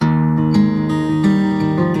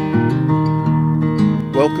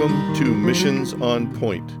Welcome to Missions on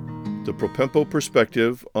Point, the Propempo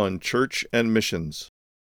perspective on church and missions.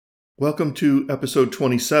 Welcome to episode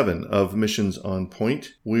 27 of Missions on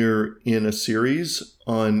Point. We're in a series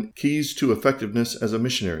on keys to effectiveness as a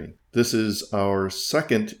missionary. This is our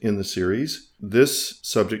second in the series. This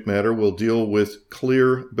subject matter will deal with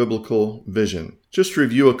clear biblical vision. Just to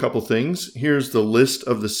review a couple things, here's the list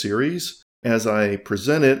of the series. As I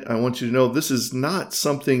present it, I want you to know this is not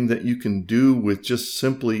something that you can do with just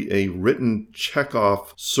simply a written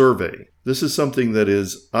checkoff survey. This is something that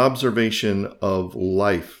is observation of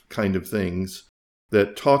life kind of things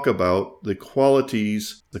that talk about the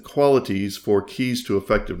qualities for keys to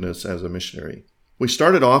effectiveness as a missionary. We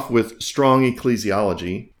started off with strong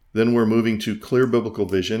ecclesiology, then we're moving to clear biblical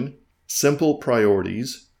vision, simple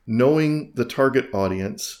priorities, knowing the target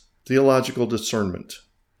audience, theological discernment,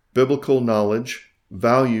 biblical knowledge,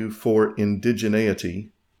 value for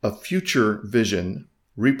indigeneity, a future vision,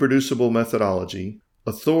 reproducible methodology,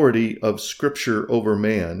 authority of Scripture over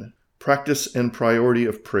man, practice and priority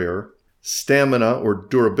of prayer, stamina or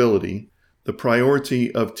durability, the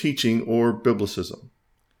priority of teaching or biblicism.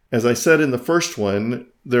 As I said in the first one,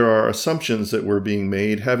 there are assumptions that were being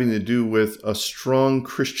made having to do with a strong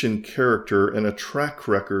Christian character and a track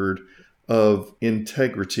record of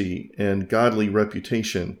integrity and godly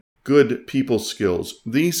reputation, good people skills.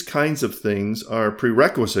 These kinds of things are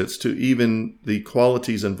prerequisites to even the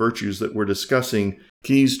qualities and virtues that we're discussing,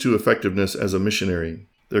 keys to effectiveness as a missionary.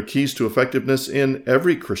 They're keys to effectiveness in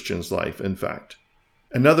every Christian's life, in fact.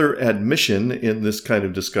 Another admission in this kind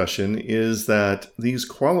of discussion is that these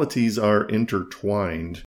qualities are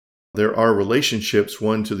intertwined. There are relationships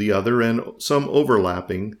one to the other and some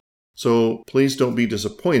overlapping. So please don't be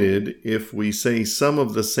disappointed if we say some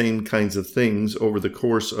of the same kinds of things over the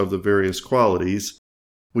course of the various qualities.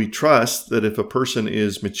 We trust that if a person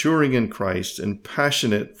is maturing in Christ and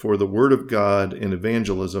passionate for the Word of God and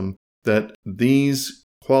evangelism, that these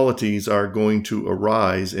qualities are going to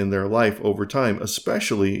arise in their life over time,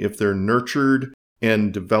 especially if they're nurtured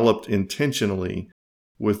and developed intentionally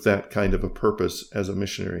with that kind of a purpose as a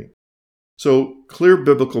missionary. So, clear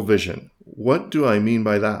biblical vision. What do I mean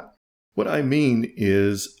by that? What I mean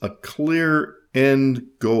is a clear end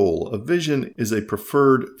goal. A vision is a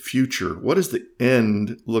preferred future. What does the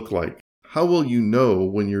end look like? How will you know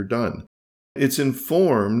when you're done? It's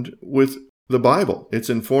informed with the Bible. It's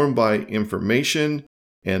informed by information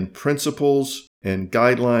and principles and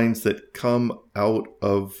guidelines that come out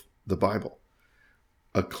of the Bible.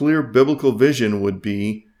 A clear biblical vision would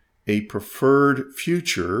be a preferred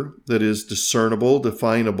future that is discernible,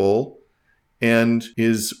 definable, and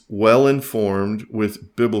is well informed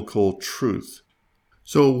with biblical truth.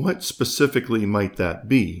 So what specifically might that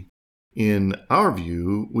be? In our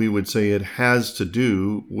view, we would say it has to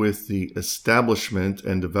do with the establishment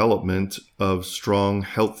and development of strong,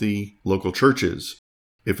 healthy local churches.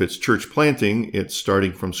 If it's church planting, it's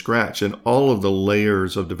starting from scratch, and all of the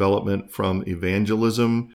layers of development from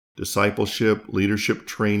evangelism, discipleship, leadership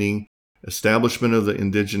training, establishment of the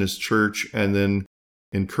indigenous church, and then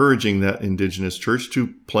encouraging that indigenous church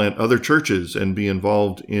to plant other churches and be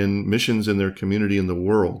involved in missions in their community in the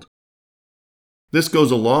world. This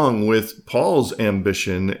goes along with Paul's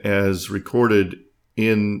ambition as recorded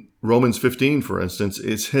in Romans 15, for instance.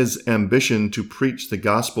 It's his ambition to preach the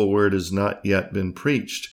gospel where it has not yet been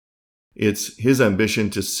preached. It's his ambition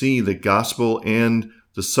to see the gospel and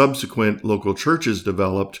the subsequent local churches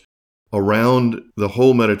developed around the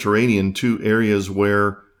whole Mediterranean, two areas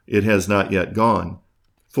where it has not yet gone.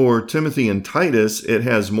 For Timothy and Titus, it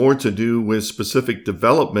has more to do with specific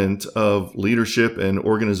development of leadership and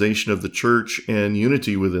organization of the church and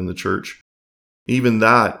unity within the church. Even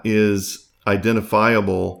that is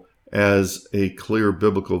identifiable as a clear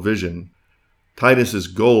biblical vision. Titus's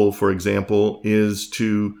goal, for example, is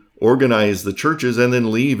to organize the churches and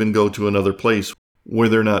then leave and go to another place where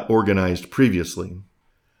they're not organized previously.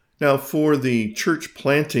 Now, for the church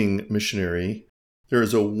planting missionary, there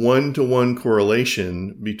is a one-to-one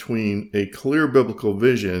correlation between a clear biblical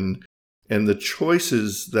vision and the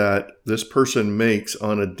choices that this person makes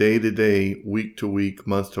on a day-to-day, week-to-week,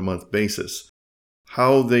 month-to-month basis.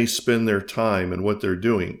 How they spend their time and what they're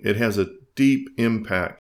doing. It has a deep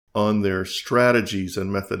impact on their strategies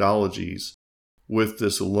and methodologies with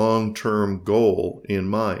this long-term goal in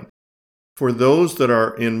mind. For those that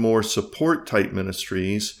are in more support-type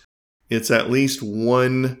ministries, it's at least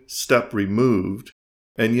one step removed,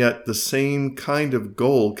 and yet the same kind of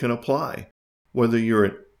goal can apply. Whether you're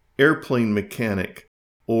an airplane mechanic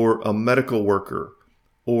or a medical worker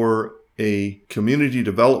or a community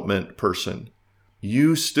development person,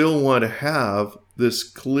 you still want to have this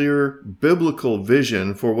clear biblical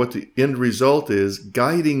vision for what the end result is,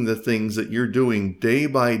 guiding the things that you're doing day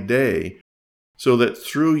by day, so that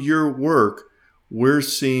through your work, we're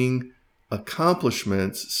seeing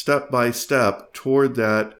accomplishments step by step toward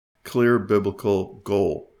that clear biblical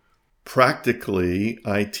goal. Practically,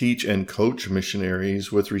 I teach and coach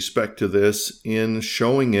missionaries with respect to this in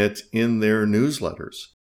showing it in their newsletters.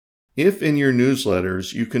 If in your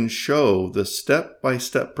newsletters you can show the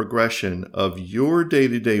step-by-step progression of your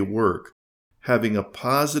day-to-day work having a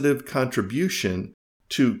positive contribution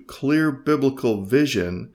to clear biblical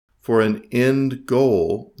vision for an end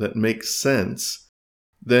goal that makes sense,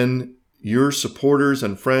 then your supporters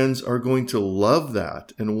and friends are going to love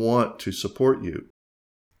that and want to support you.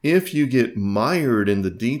 If you get mired in the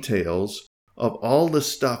details of all the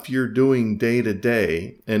stuff you're doing day to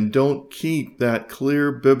day and don't keep that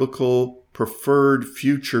clear biblical preferred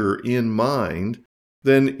future in mind,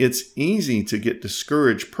 then it's easy to get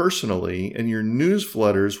discouraged personally, and your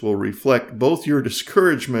newsletters will reflect both your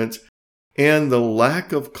discouragement and the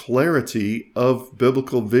lack of clarity of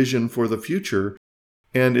biblical vision for the future.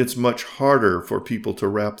 And it's much harder for people to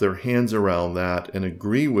wrap their hands around that and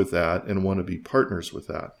agree with that and want to be partners with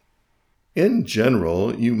that. In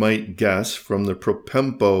general, you might guess from the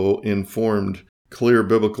Propempo-informed clear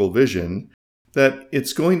biblical vision that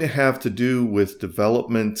it's going to have to do with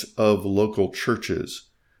development of local churches,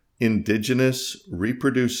 indigenous,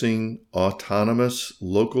 reproducing, autonomous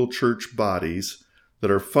local church bodies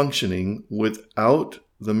that are functioning without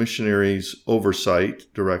the missionaries' oversight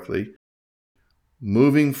directly,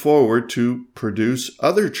 moving forward to produce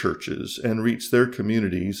other churches and reach their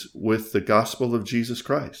communities with the gospel of Jesus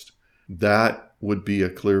Christ. That would be a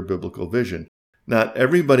clear biblical vision. Not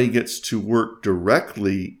everybody gets to work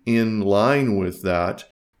directly in line with that,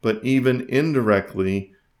 but even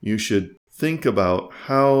indirectly, you should think about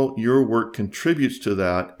how your work contributes to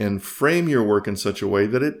that and frame your work in such a way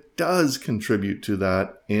that it does contribute to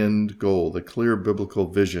that end goal, the clear biblical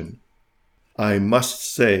vision. I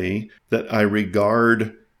must say that I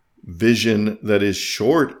regard vision that is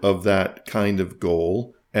short of that kind of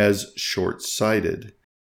goal as short-sighted.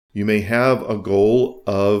 You may have a goal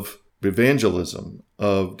of evangelism,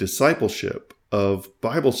 of discipleship, of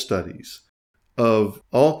Bible studies, of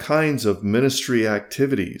all kinds of ministry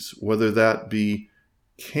activities, whether that be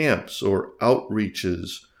camps or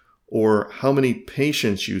outreaches, or how many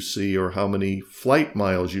patients you see, or how many flight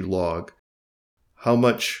miles you log, how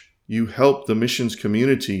much you help the missions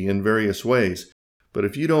community in various ways. But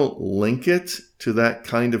if you don't link it to that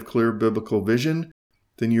kind of clear biblical vision,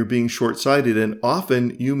 then you're being short-sighted, and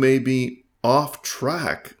often you may be off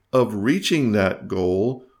track of reaching that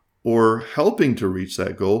goal or helping to reach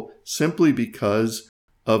that goal simply because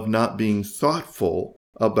of not being thoughtful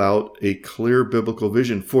about a clear biblical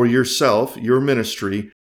vision for yourself, your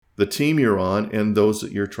ministry, the team you're on, and those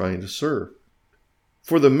that you're trying to serve.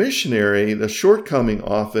 For the missionary, the shortcoming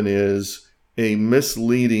often is a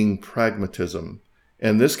misleading pragmatism,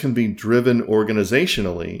 and this can be driven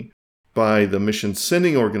organizationally by the mission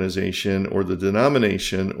sending organization or the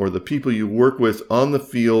denomination or the people you work with on the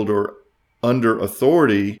field or under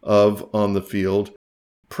authority of on the field,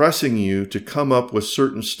 pressing you to come up with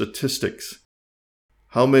certain statistics.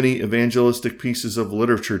 How many evangelistic pieces of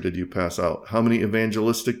literature did you pass out? How many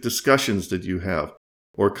evangelistic discussions did you have,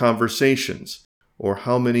 or conversations? Or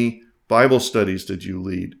how many Bible studies did you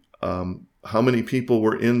lead? How many people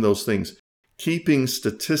were in those things? Keeping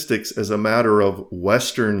statistics as a matter of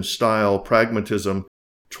Western-style pragmatism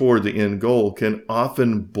toward the end goal can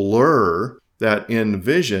often blur that end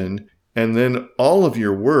vision, and then all of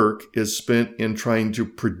your work is spent in trying to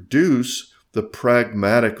produce the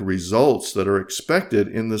pragmatic results that are expected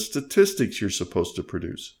in the statistics you're supposed to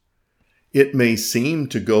produce. It may seem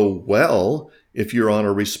to go well if you're on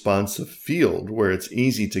a responsive field where it's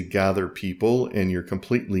easy to gather people and you're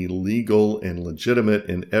completely legal and legitimate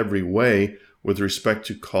in every way with respect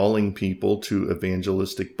to calling people to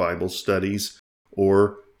evangelistic Bible studies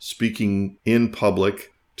or speaking in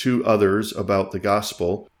public to others about the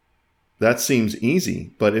gospel. That seems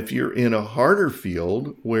easy, but if you're in a harder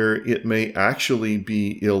field where it may actually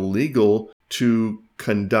be illegal to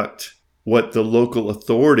conduct what the local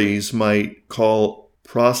authorities might call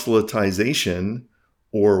proselytization,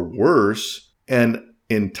 or worse, an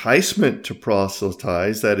enticement to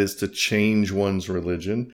proselytize, that is to change one's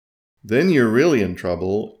religion, then you're really in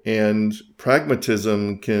trouble, and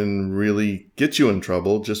pragmatism can really get you in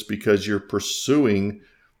trouble just because you're pursuing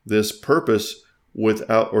this purpose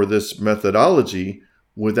without, or this methodology,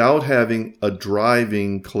 without having a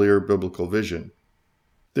driving, clear biblical vision.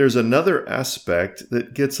 There's another aspect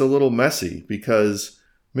that gets a little messy because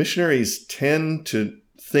missionaries tend to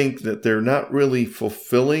think that they're not really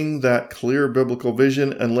fulfilling that clear biblical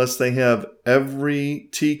vision unless they have every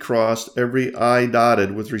T crossed, every I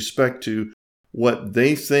dotted with respect to what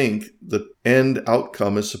they think the end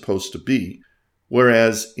outcome is supposed to be.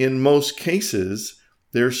 Whereas in most cases,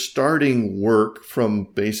 they're starting work from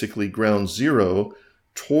basically ground zero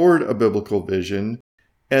toward a biblical vision,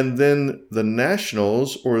 and then the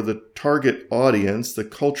nationals or the target audience, the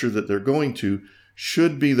culture that they're going to,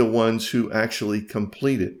 should be the ones who actually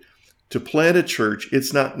complete it. To plant a church,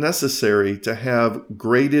 it's not necessary to have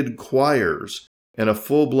graded choirs and a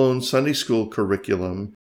full-blown Sunday school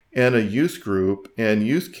curriculum and a youth group and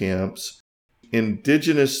youth camps,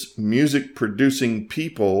 indigenous music-producing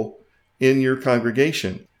people in your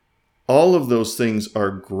congregation. All of those things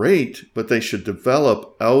are great, but they should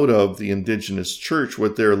develop out of the indigenous church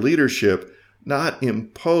with their leadership, not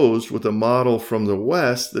imposed with a model from the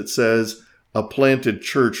West that says a planted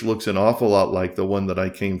church looks an awful lot like the one that I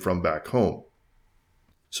came from back home.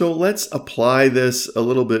 So let's apply this a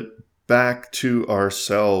little bit back to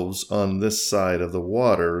ourselves on this side of the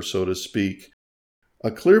water, so to speak.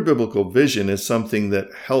 A clear biblical vision is something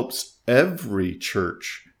that helps every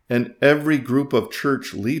church and every group of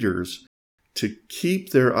church leaders to keep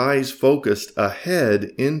their eyes focused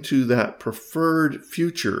ahead into that preferred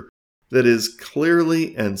future that is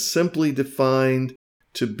clearly and simply defined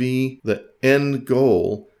to be the end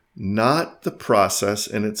goal, not the process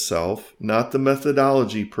in itself, not the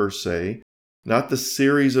methodology per se, not the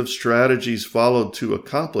series of strategies followed to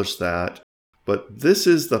accomplish that, but this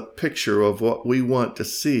is the picture of what we want to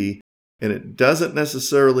see, and it doesn't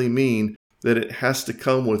necessarily mean that it has to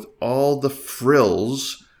come with all the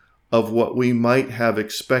frills of what we might have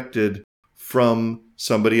expected from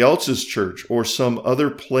somebody else's church or some other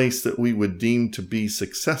place that we would deem to be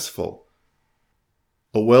successful.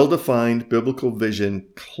 A well-defined biblical vision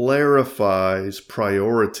clarifies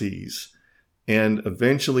priorities and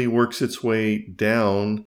eventually works its way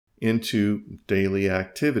down into daily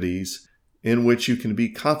activities in which you can be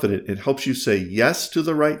confident. It helps you say yes to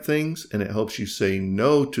the right things, and it helps you say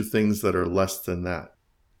no to things that are less than that.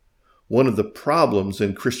 One of the problems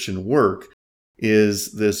in Christian work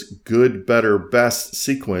is this good, better, best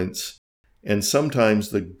sequence, and sometimes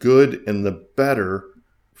the good and the better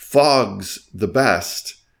fogs the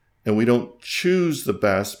best, and we don't choose the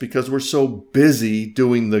best because we're so busy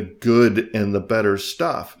doing the good and the better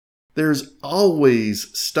stuff. There's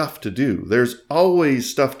always stuff to do. There's always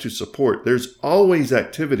stuff to support. There's always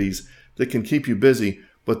activities that can keep you busy,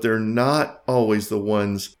 but they're not always the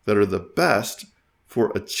ones that are the best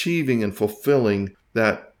for achieving and fulfilling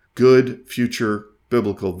that good future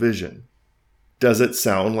biblical vision. Does it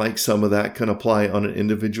sound like some of that can apply on an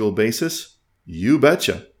individual basis? You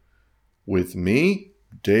betcha. With me,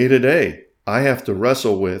 day to day, I have to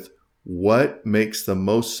wrestle with what makes the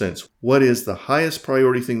most sense. What is the highest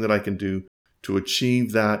priority thing that I can do to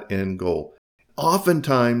achieve that end goal?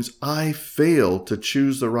 Oftentimes, I fail to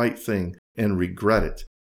choose the right thing and regret it.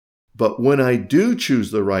 But when I do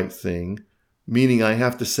choose the right thing, meaning I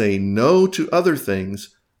have to say no to other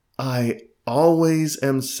things, I always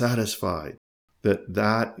am satisfied that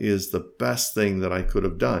that is the best thing that I could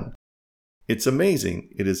have done. It's amazing.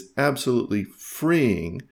 It is absolutely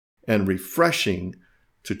freeing and refreshing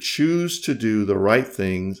to choose to do the right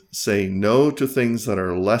things, say no to things that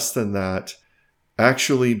are less than that,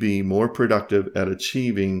 actually be more productive at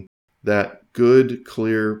achieving that good,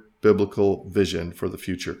 clear, biblical vision for the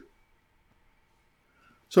future.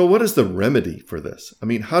 So what is the remedy for this? I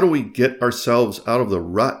mean, how do we get ourselves out of the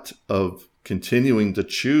rut of continuing to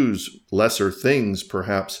choose lesser things,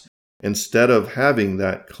 perhaps, instead of having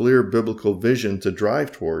that clear biblical vision to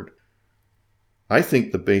drive toward? I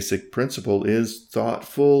think the basic principle is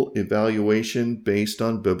thoughtful evaluation based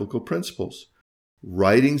on biblical principles.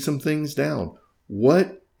 Writing some things down.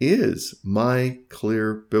 What is my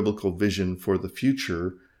clear biblical vision for the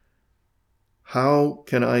future? How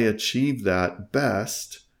can I achieve that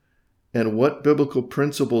best? And what biblical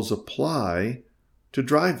principles apply to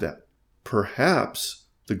drive that? Perhaps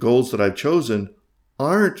the goals that I've chosen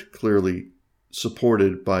aren't clearly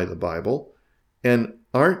supported by the Bible and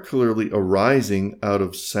aren't clearly arising out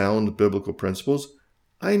of sound biblical principles.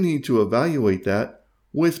 I need to evaluate that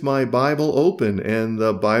with my Bible open and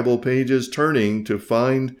the Bible pages turning to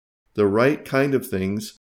find the right kind of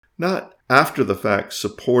things, not after the fact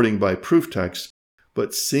supporting by proof text,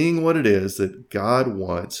 but seeing what it is that God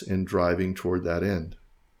wants and driving toward that end.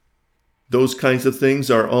 Those kinds of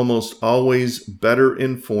things are almost always better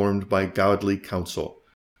informed by godly counsel.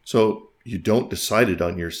 So you don't decide it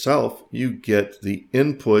on yourself. You get the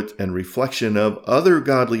input and reflection of other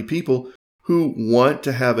godly people who want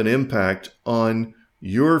to have an impact on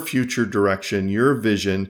your future direction, your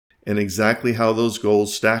vision, and exactly how those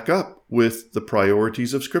goals stack up with the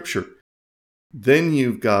priorities of Scripture. Then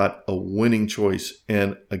you've got a winning choice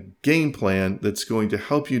and a game plan that's going to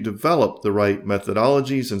help you develop the right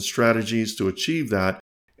methodologies and strategies to achieve that,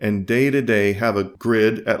 and day to day have a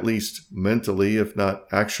grid, at least mentally, if not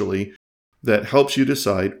actually, that helps you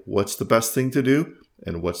decide what's the best thing to do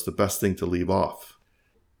and what's the best thing to leave off.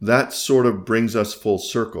 That sort of brings us full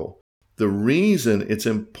circle. The reason it's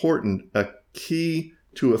important, a key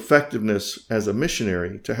to effectiveness as a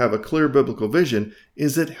missionary, to have a clear biblical vision,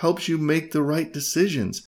 is it helps you make the right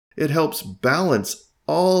decisions. It helps balance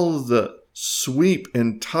all the sweep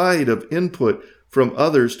and tide of input from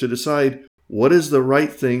others to decide what is the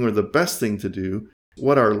right thing or the best thing to do,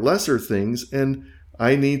 what are lesser things, and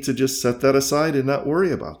I need to just set that aside and not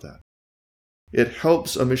worry about that. It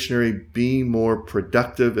helps a missionary be more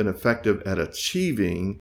productive and effective at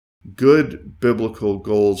achieving good biblical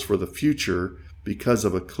goals for the future because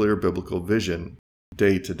of a clear biblical vision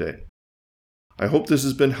day to day. I hope this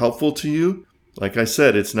has been helpful to you. Like I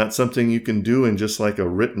said, it's not something you can do in just like a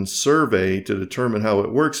written survey to determine how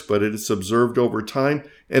it works, but it's observed over time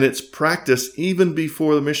and it's practiced even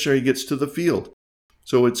before the missionary gets to the field.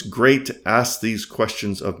 So it's great to ask these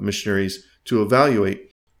questions of missionaries to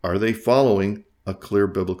evaluate, are they following a clear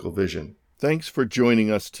biblical vision? Thanks for joining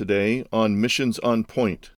us today on Missions on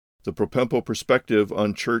Point, the Propempo perspective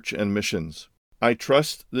on church and missions. I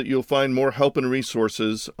trust that you'll find more help and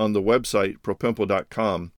resources on the website,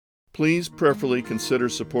 propempo.com. Please prayerfully consider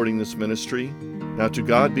supporting this ministry. Now to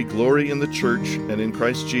God be glory in the church and in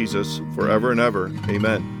Christ Jesus forever and ever.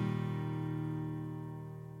 Amen.